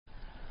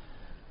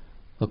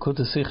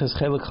Lakuta Sicha is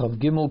Chelek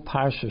Chav Gimel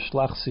Parsha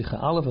Shlach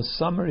Sicha Aleph, a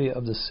summary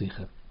of the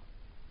Sicha.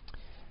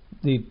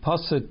 The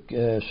pasuk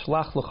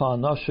Shlach L'cha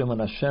Anashim,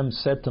 and Hashem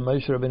said to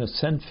Moshe Rabbeinu,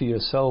 "Send for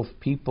yourself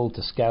people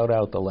to scout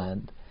out the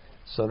land."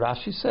 So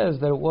Rashi says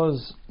that it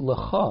was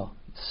L'cha,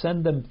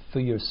 send them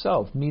for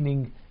yourself,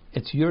 meaning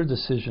it's your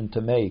decision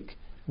to make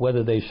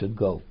whether they should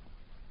go.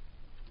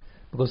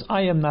 Because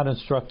I am not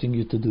instructing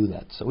you to do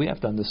that. So we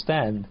have to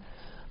understand,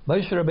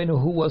 Moshe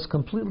Rabbeinu, who was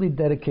completely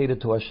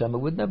dedicated to Hashem,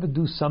 would never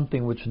do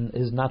something which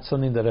is not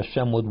something that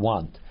Hashem would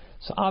want.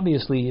 So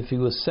obviously, if he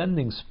was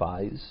sending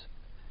spies,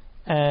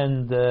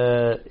 and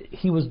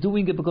he was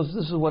doing it because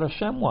this is what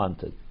Hashem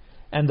wanted.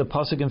 And the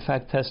pasuk, in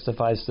fact,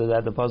 testifies to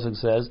that. The pasuk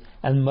says,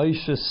 "And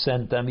Moshe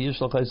sent them,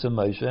 Yishlach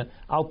Moshe,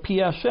 al pi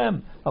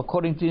Hashem,"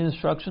 according to the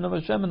instruction of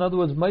Hashem. In other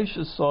words,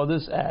 Moshe saw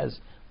this as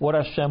what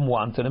Hashem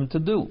wanted him to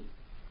do.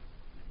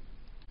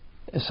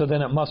 So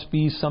then it must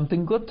be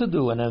something good to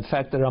do. And in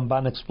fact, the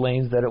Ramban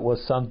explains that it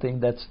was something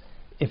that's,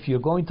 if you're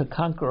going to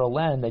conquer a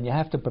land, then you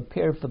have to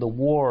prepare for the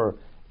war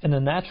in a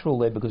natural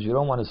way, because you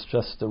don't want to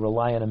just to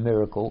rely on a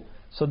miracle.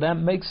 So that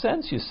makes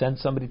sense. You send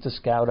somebody to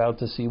scout out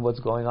to see what's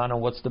going on and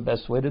what's the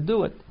best way to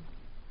do it.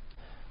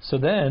 So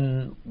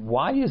then,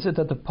 why is it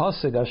that the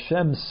pasuk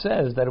Hashem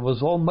says that it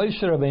was all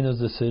Moshe Rabbeinu's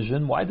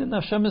decision? Why didn't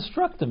Hashem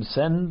instruct him,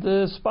 send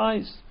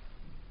spies?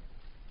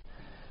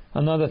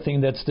 Another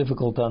thing that's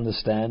difficult to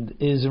understand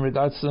is in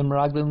regards to the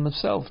Meraglim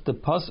himself. The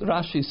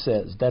Rashi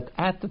says that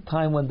at the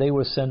time when they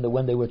were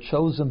when they were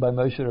chosen by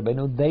Moshe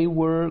Rabbeinu, they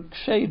were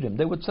kshedim,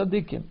 they were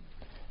tzaddikim.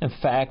 In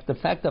fact, the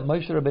fact that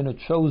Moshe Rabbeinu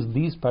chose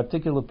these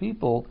particular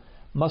people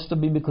must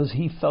have been because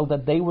he felt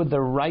that they were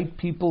the right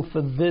people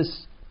for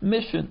this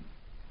mission.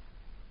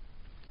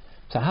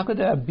 So how could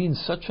there have been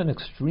such an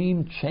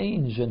extreme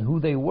change in who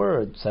they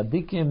were?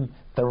 Tzaddikim,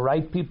 the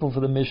right people for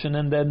the mission,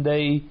 and then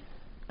they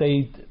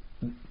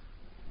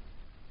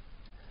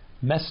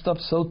messed up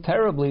so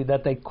terribly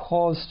that they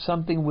caused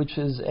something which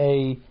is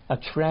a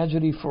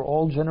tragedy for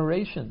all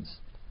generations.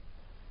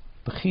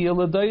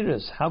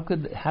 How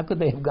could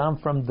they have gone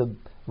from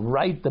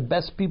the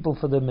best people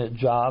for the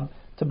job,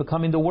 to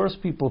becoming the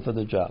worst people for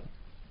the job?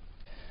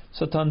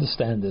 So to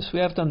understand this, we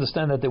have to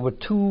understand that there were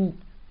two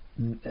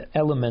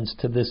elements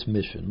to this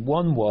mission.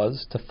 One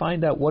was to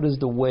find out what is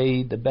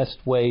the best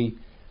way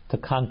to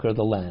conquer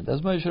the land.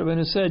 As Moshe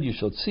Rabbeinu said, you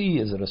should see,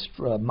 is it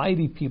a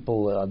mighty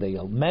people? Are they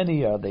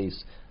many? Are they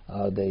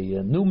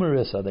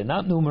numerous? Are they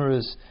not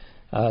numerous?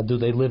 Do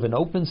they live in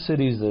open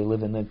cities? Do they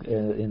live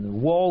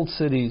in walled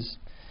cities?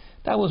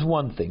 That was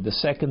one thing. The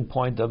second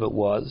point of it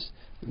was,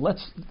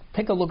 let's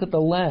take a look at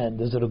the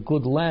land. Is it a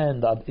good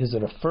land? Is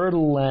it a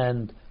fertile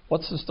land?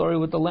 What's the story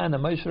with the land?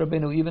 And Moshe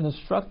Rabbeinu even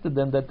instructed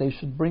them that they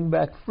should bring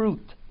back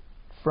fruit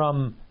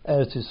from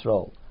Eretz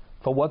Yisrael.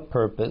 For what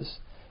purpose?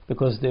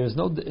 Because there's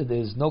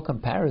no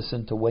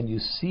comparison to when you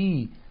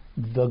see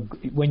the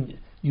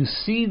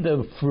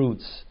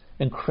fruits,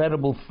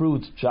 incredible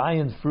fruits,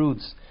 giant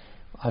fruits.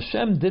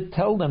 Hashem did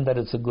tell them that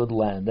it's a good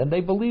land, and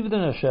they believed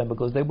in Hashem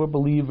because they were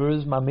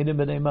believers. Maminim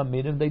b'nei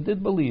maminim, they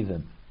did believe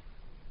Him.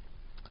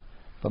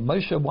 But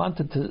Moshe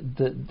wanted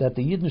that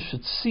the Yidden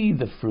should see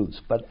the fruits.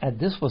 But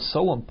this was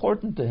so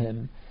important to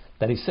him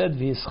that he said,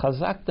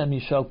 "V'yischazaktem, you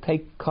shall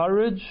take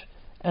courage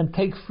and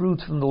take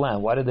fruit from the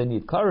land." Why do they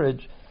need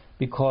courage?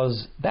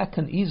 Because that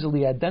can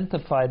easily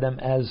identify them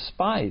as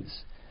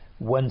spies.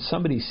 When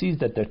somebody sees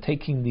that they're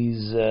taking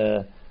these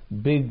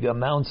big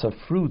amounts of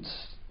fruits,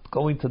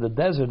 going to the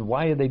desert,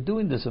 why are they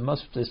doing this?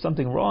 There's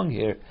something wrong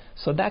here.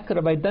 So that could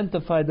have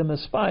identified them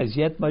as spies.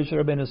 Yet Moshe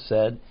Rabbeinu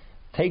said,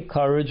 take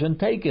courage and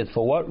take it.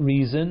 For what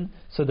reason?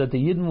 So that the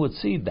Yidden would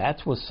see.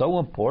 That was so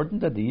important,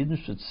 that the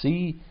Yidden should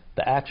see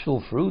the actual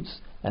fruits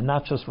and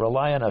not just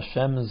rely on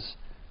Hashem's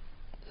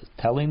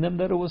telling them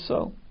that it was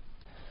so.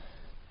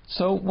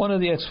 So one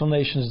of the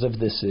explanations of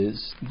this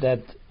is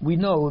that we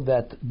know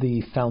that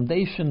the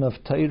foundation of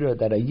Torah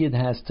that a Yid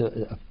has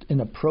to,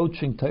 in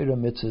approaching Torah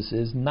mitzvahs,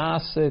 is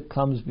Nase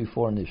comes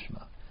before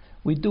Nishma.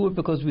 We do it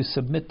because we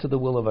submit to the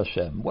will of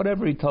Hashem.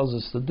 Whatever He tells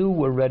us to do,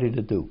 we're ready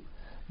to do.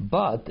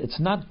 But it's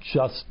not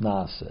just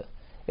Nase.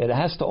 It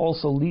has to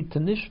also lead to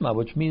Nishma,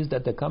 which means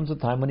that there comes a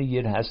time when a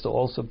Yid has to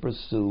also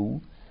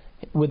pursue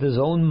with his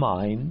own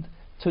mind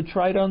to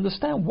try to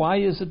understand why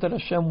is it that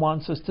Hashem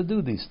wants us to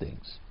do these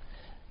things.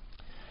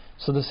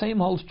 So the same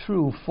holds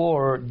true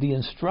for the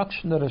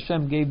instruction that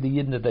Hashem gave the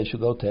Yidden that they should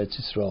go to Eretz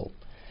Yisrael.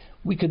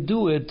 We could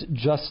do it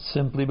just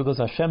simply because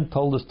Hashem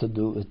told us to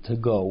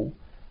go,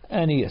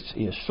 and He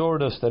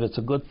assured us that it's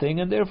a good thing,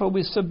 and therefore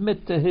we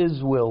submit to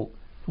His will.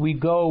 We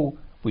go,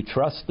 we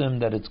trust Him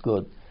that it's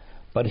good.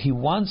 But He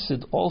wants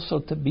it also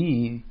to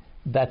be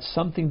that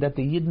something that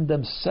the Yidden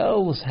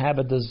themselves have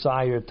a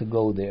desire to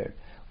go there.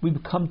 We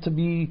come to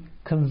be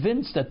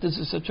convinced that this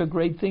is such a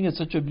great thing, it's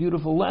such a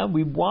beautiful land,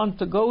 we want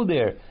to go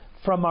there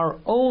from our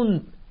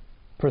own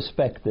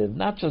perspective,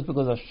 not just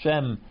because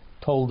Hashem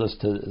told us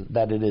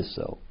that it is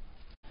so.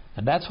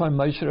 And that's why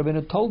Moshe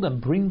Rabbeinu told them,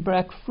 bring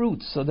back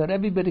fruits, so that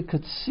everybody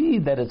could see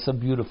that it's a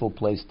beautiful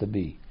place to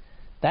be.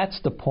 That's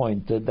the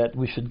point, that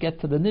we should get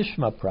to the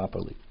Nishma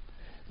properly.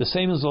 The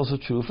same is also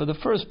true for the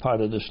first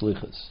part of the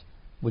Shlichus.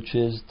 which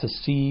is to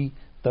see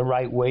the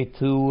right way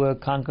to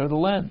conquer the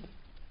land.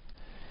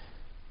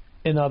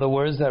 In other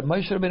words, that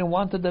Moshe Rabbeinu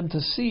wanted them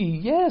to see,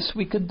 yes,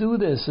 we could do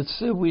this.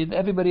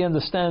 Everybody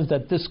understands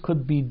that this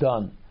could be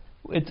done.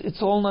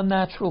 It's all a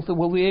natural thing.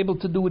 We'll be able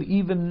to do it.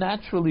 Even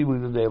naturally we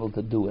will be able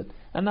to do it.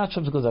 And not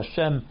just because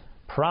Hashem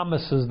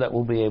promises that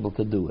we'll be able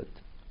to do it.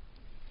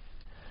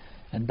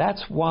 And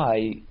that's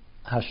why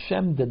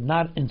Hashem did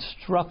not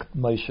instruct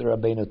Moshe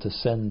Rabbeinu to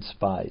send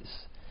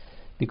spies.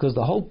 Because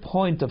the whole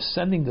point of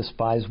sending the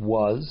spies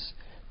was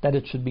that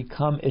it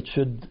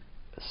should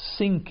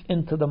sink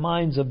into the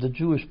minds of the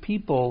Jewish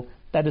people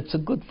that it's a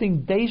good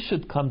thing they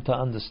should come to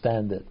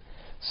understand it.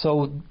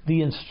 So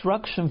the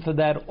instruction for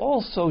that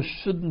also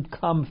shouldn't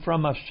come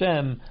from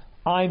Hashem.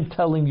 I'm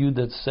telling you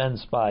to send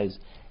spies.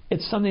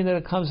 It's something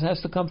that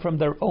has to come from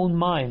their own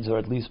minds, or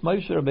at least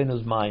Moshe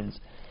Rabbeinu's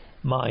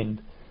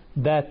mind,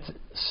 that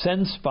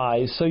send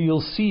spies so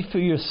you'll see for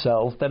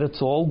yourself that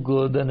it's all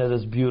good and it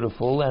is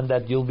beautiful and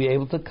that you'll be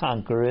able to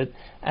conquer it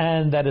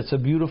and that it's a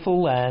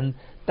beautiful land.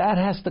 That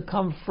has to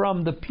come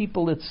from the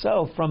people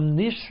itself, from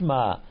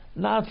Nishma,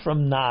 not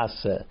from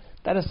Nase.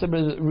 That is the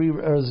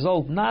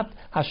result. Not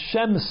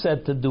Hashem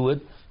said to do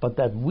it, but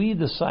that we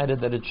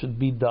decided that it should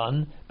be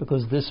done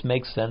because this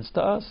makes sense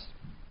to us.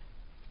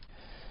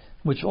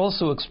 Which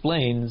also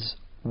explains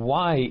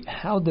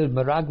how the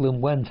Meraglim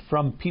went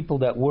from people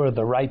that were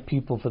the right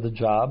people for the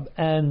job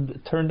and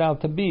turned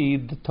out to be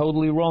the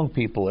totally wrong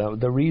people.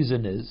 The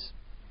reason is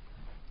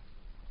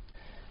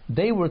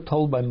they were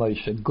told by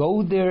Moshe,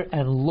 go there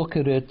and look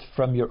at it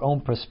from your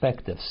own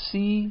perspective.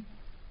 See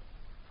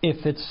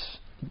if it's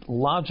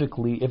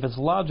logical, if it's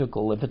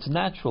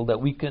natural,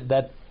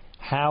 that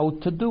how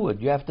to do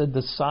it. You have to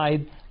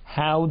decide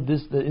how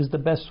this is the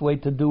best way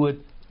to do it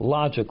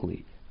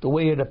logically. The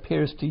way it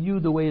appears to you,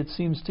 the way it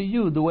seems to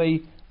you, the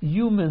way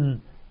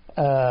human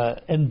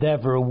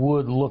endeavor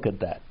would look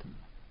at that.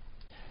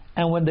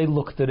 And when they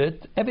looked at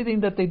it, everything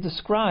that they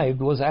described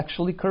was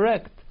actually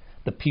correct.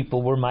 The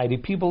people were mighty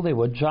people, they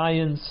were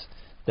giants,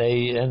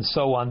 and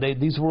so on.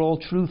 These were all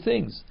true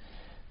things.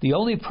 The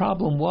only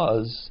problem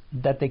was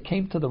that they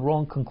came to the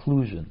wrong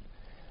conclusion.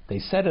 They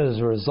said, as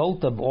a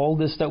result of all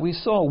this that we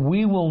saw,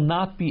 we will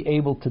not be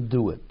able to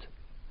do it.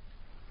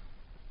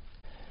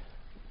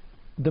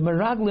 The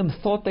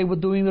Meraglim thought they were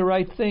doing the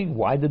right thing.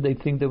 Why did they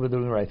think they were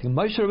doing the right thing?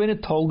 Moshe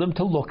Rabbeinu told them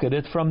to look at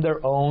it from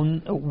their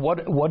own,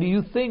 what do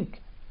you think?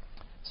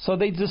 So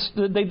they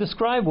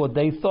described what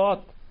they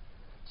thought.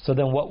 So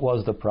then what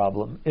was the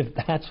problem? If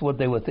that's what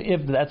they were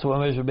if that's what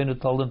Moshe Rabbeinu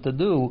told them to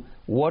do,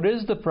 what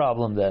is the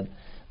problem then?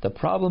 The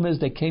problem is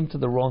they came to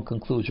the wrong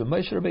conclusion.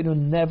 Moshe Rabbeinu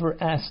never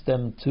asked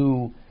them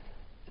to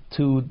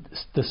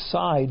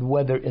decide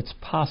whether it's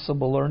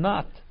possible or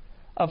not.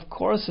 Of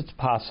course it's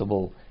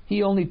possible.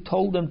 He only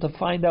told them to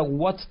find out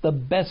what's the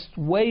best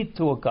way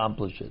to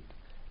accomplish it.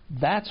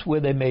 That's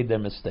where they made their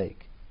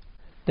mistake.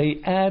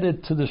 They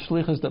added to the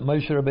shlichus that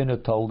Moshe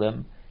Rabbeinu told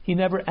them. He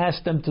never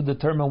asked them to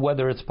determine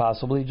whether it's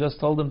possible. He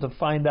just told them to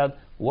find out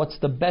what's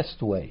the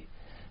best way.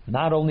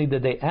 Not only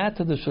did they add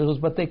to the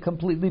shlichus, but they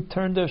completely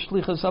turned their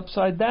shlichus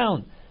upside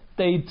down.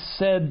 They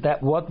said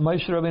that what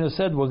Moshe Rabbeinu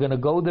said, we're going to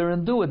go there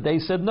and do it. They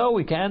said, no,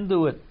 we can't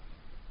do it.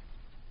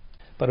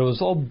 But it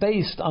was all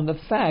based on the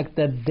fact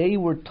that they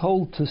were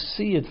told to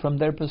see it from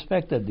their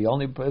perspective. The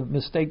only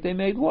mistake they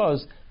made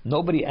was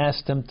nobody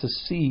asked them to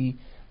see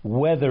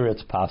whether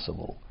it's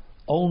possible.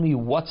 Only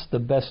what's the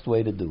best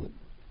way to do it.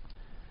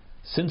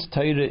 Since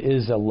Torah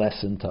is a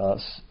lesson to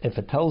us, if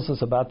it tells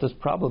us about this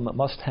problem, it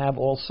must have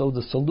also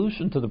the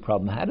solution to the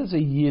problem. How does a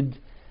Yid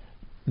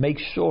make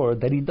sure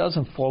that he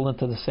doesn't fall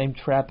into the same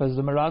trap as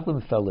the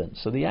Meraglim fell in?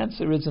 So the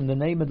answer is in the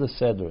name of the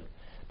Seder.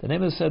 The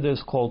name of the Seder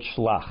is called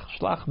Shlach.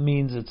 Shlach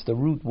means it's the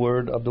root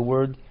word of the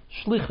word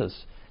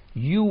shlichus.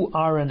 You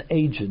are an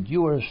agent.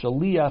 You are a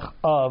shaliach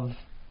of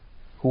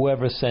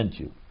whoever sent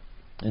you.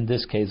 In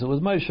this case, it was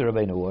Moshe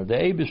Rabbeinu, or the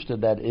Eibishter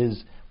that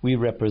is we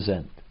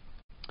represent.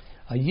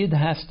 A Yid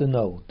has to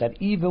know that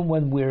even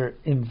when we're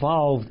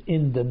involved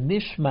in the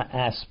nishma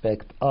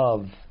aspect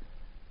of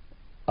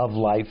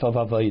life, of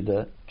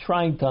Avodah,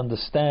 trying to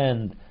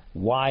understand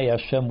why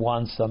Hashem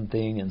wants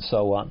something and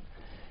so on,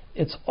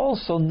 it's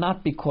also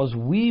not because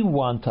we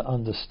want to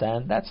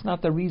understand. That's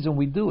not the reason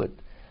we do it.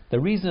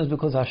 The reason is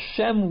because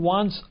Hashem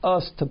wants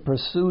us to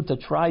pursue, to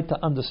try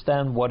to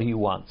understand what He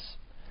wants.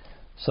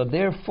 So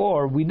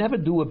therefore, we never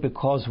do it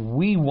because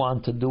we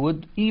want to do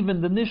it.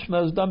 Even the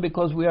nishma is done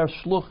because we are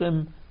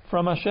shluchim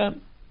from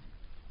Hashem.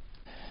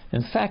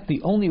 In fact,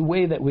 the only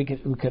way that we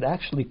could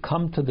actually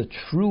come to the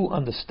true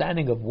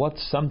understanding of what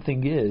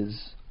something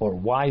is, or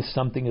why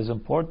something is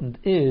important,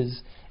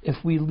 is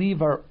if we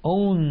leave our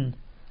own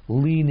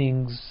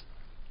leanings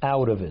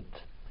out of it.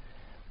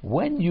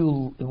 When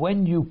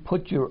you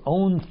put your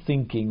own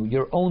thinking,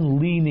 your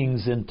own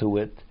leanings into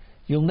it,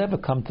 you'll never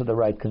come to the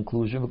right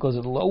conclusion because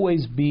it'll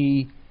always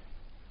be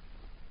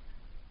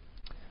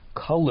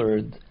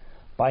colored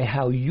by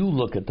how you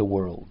look at the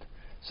world.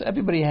 So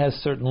everybody has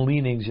certain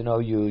leanings, you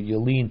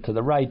lean to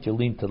the right, you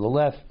lean to the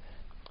left.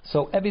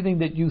 So everything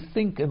that you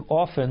think, and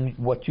often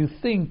what you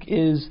think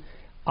is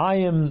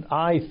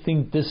I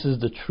think this is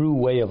the true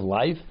way of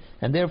life,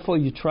 and therefore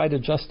you try to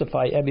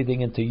justify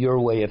everything into your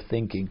way of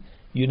thinking.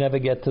 You never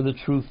get to the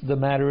truth of the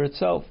matter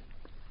itself.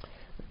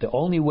 The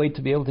only way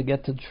to be able to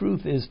get to the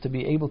truth is to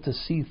be able to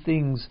see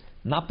things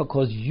not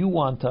because you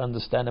want to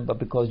understand it, but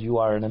because you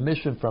are in a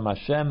mission from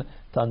Hashem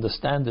to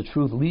understand the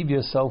truth. Leave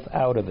yourself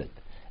out of it.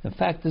 In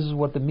fact, this is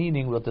what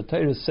what the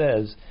Torah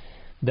says,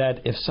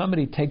 that if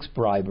somebody takes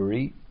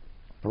bribery,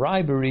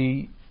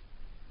 the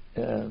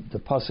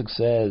pasuk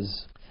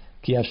says,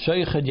 Ki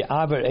ha-shoichad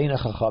ya'aver ein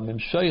ha-chachamim.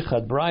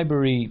 Shoichad,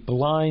 bribery,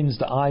 blinds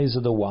the eyes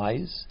of the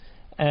wise,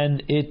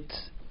 and it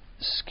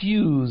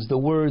skews the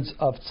words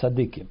of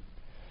tzaddikim.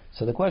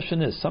 So the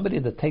question is, somebody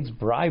that takes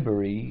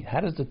bribery,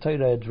 how does the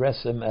Torah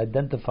address him,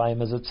 identify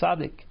him as a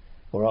tzaddik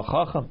or a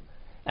chacham?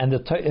 And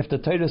if the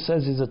Torah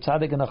says he's a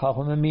tzaddik and a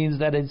chacham, it means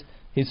that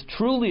he's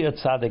truly a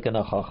tzaddik and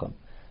a chacham.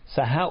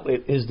 So how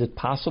is it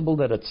possible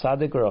that a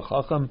tzaddik or a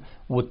chacham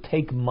would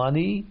take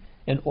money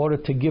in order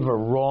to give a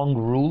wrong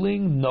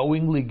ruling,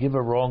 knowingly give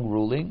a wrong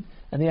ruling?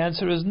 And the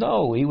answer is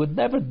no, he would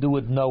never do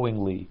it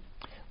knowingly.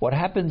 What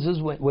happens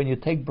is when you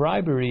take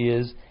bribery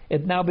is,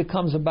 it now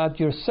becomes about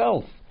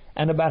yourself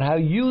and about how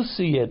you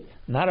see it,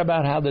 not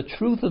about how the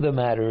truth of the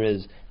matter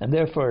is, and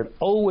therefore it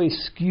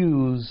always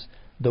skews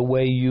the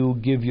way you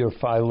give your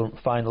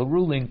final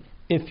ruling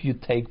if you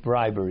take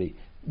bribery,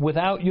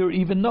 without your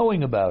even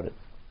knowing about it.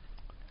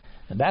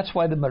 And that's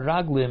why the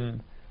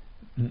Meraglim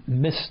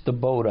missed the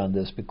boat on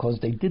this, because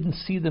they didn't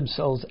see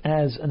themselves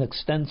as an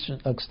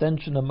extension of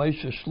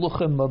Moshe,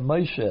 shluchim of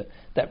Moshe,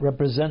 that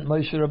represent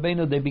Moshe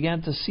Rabbeinu. They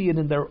began to see it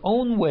in their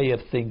own way of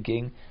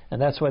thinking, and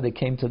that's why they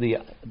came to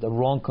the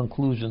wrong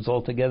conclusions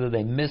altogether.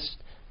 They missed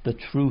the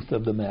truth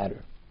of the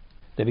matter.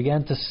 They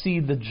began to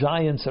see the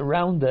giants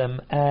around them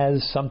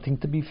as something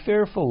to be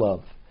fearful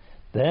of.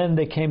 Then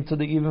they came to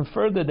the even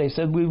further. They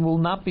said, we will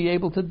not be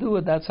able to do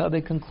it. That's how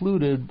they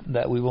concluded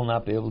that we will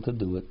not be able to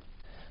do it.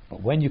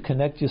 But when you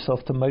connect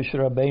yourself to Moshe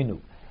Rabbeinu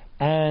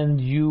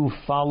and you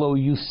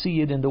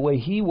see it in the way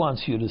he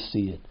wants you to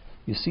see it.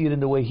 You see it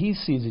in the way he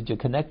sees it. You're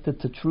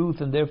connected to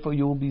truth, and therefore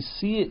you will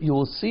see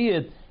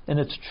it, and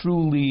it's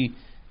truly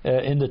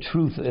in the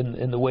truth,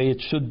 in the way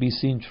it should be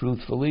seen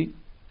truthfully.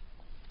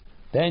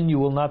 Then you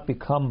will not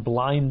become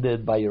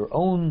blinded by your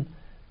own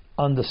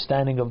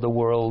understanding of the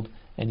world,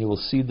 and you will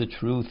see the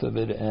truth of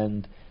it,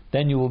 and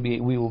then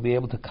we will be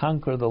able to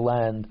conquer the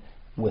land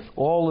with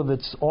all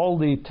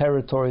the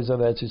territories of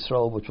Eretz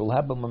Yisrael, which will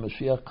happen when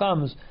Mashiach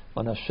comes,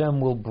 when Hashem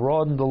will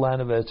broaden the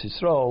land of Eretz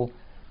Yisrael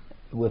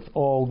with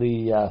all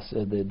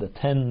the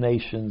 10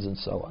 nations and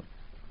so on.